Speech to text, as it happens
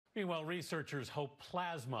Meanwhile, researchers hope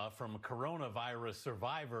plasma from coronavirus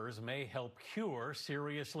survivors may help cure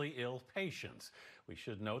seriously ill patients. We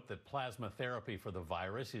should note that plasma therapy for the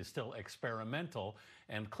virus is still experimental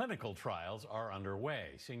and clinical trials are underway.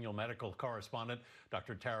 Senior medical correspondent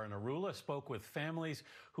Dr. Tara Narula spoke with families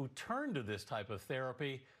who turned to this type of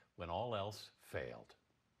therapy when all else failed.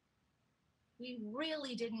 We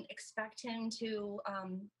really didn't expect him to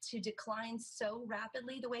decline so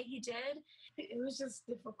rapidly the way he did. It was just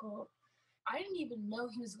difficult. I didn't even know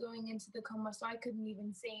he was going into the coma, so I couldn't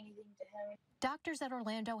even say anything to him. Doctors at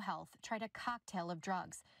Orlando Health tried a cocktail of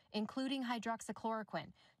drugs, including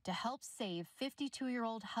hydroxychloroquine, to help save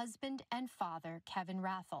 52-year-old husband and father Kevin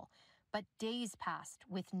Rathel. But days passed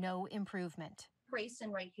with no improvement.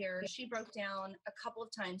 Grayson right here, she broke down a couple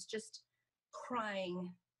of times just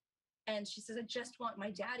crying. And she says, I just want my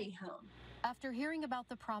daddy home. After hearing about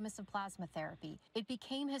the promise of plasma therapy, it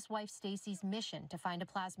became his wife Stacy's mission to find a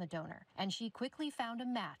plasma donor, and she quickly found a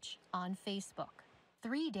match on Facebook.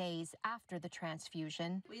 3 days after the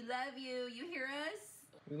transfusion, we love you. You hear us?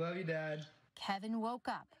 We love you, Dad. Kevin woke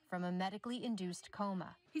up from a medically induced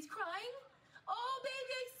coma. He's crying? Oh,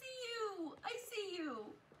 baby, I see you. I see you.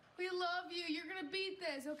 We love you. You're going to beat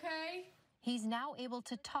this, okay? He's now able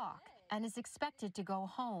to talk and is expected to go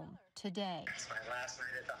home today. It's my last night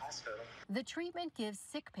at the hospital. The treatment gives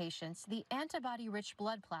sick patients the antibody-rich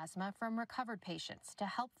blood plasma from recovered patients to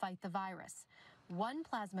help fight the virus. One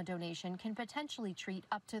plasma donation can potentially treat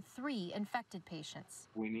up to 3 infected patients.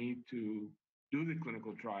 We need to do the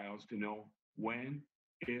clinical trials to know when,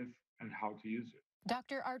 if, and how to use it.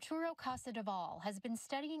 Dr. Arturo Casadevall has been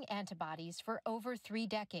studying antibodies for over 3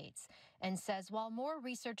 decades and says while more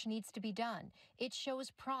research needs to be done, it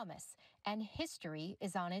shows promise and history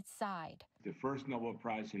is on its side. The first Nobel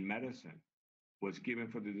Prize in medicine was given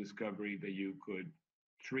for the discovery that you could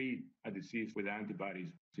treat a disease with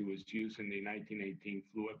antibodies. It was used in the 1918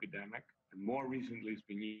 flu epidemic, and more recently it's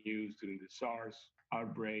been used during the SARS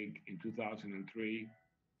outbreak in 2003.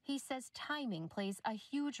 He says timing plays a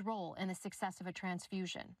huge role in the success of a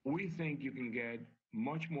transfusion. We think you can get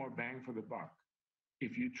much more bang for the buck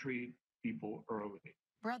if you treat people early.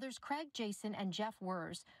 Brothers Craig, Jason, and Jeff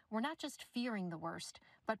Wers were not just fearing the worst,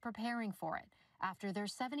 but preparing for it after their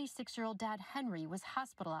 76-year-old dad, Henry, was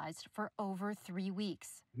hospitalized for over 3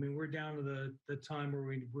 weeks. I mean, we're down to the time where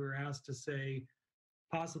we were asked to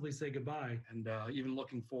possibly say goodbye. And even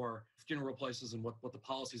looking for funeral places and what the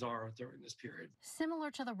policies are during this period. Similar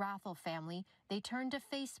to the Rathel family, they turned to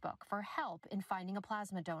Facebook for help in finding a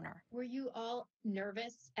plasma donor. Were you all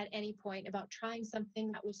nervous at any point about trying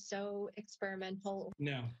something that was so experimental?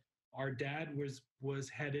 No. Our dad was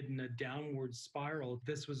headed in a downward spiral.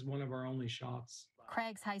 This was one of our only shots.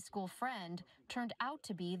 Craig's high school friend turned out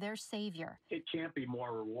to be their savior. It can't be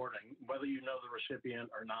more rewarding, whether you know the recipient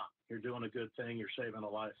or not. You're doing a good thing. You're saving a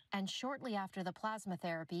life. And shortly after the plasma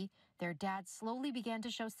therapy, their dad slowly began to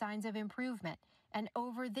show signs of improvement. And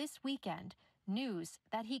over this weekend, news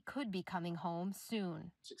that he could be coming home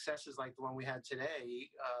soon. Successes like the one we had today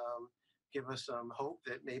give us some hope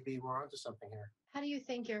that maybe we're onto something here. How do you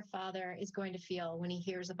think your father is going to feel when he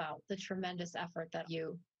hears about the tremendous effort that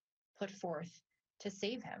you put forth to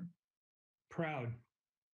save him? Proud.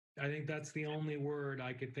 I think that's the only word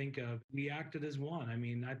I could think of. We acted as one. I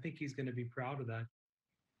mean, I think he's going to be proud of that.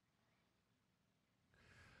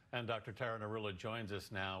 And Dr. Tara Narula joins us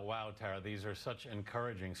now. Wow, Tara, these are such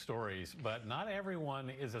encouraging stories, but not everyone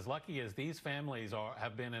is as lucky as these families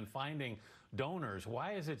have been in finding donors.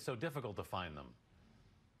 Why is it so difficult to find them?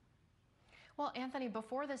 Well, Anthony,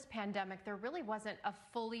 before this pandemic, there really wasn't a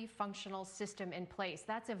fully functional system in place.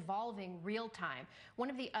 That's evolving real time.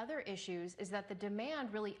 One of the other issues is that the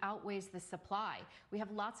demand really outweighs the supply. We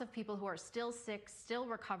have lots of people who are still sick, still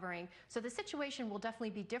recovering. So the situation will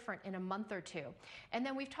definitely be different in a month or two. And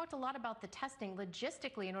then we've talked a lot about the testing.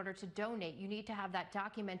 Logistically, in order to donate, you need to have that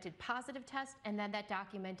documented positive test and then that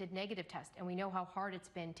documented negative test. And we know how hard it's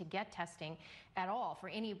been to get testing at all for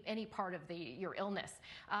any part of your illness.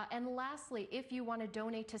 And lastly, if you want to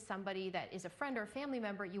donate to somebody that is a friend or a family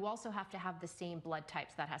member, you also have to have the same blood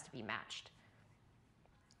types. That has to be matched.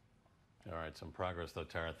 All right, some progress though,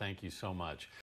 Tara. Thank you so much.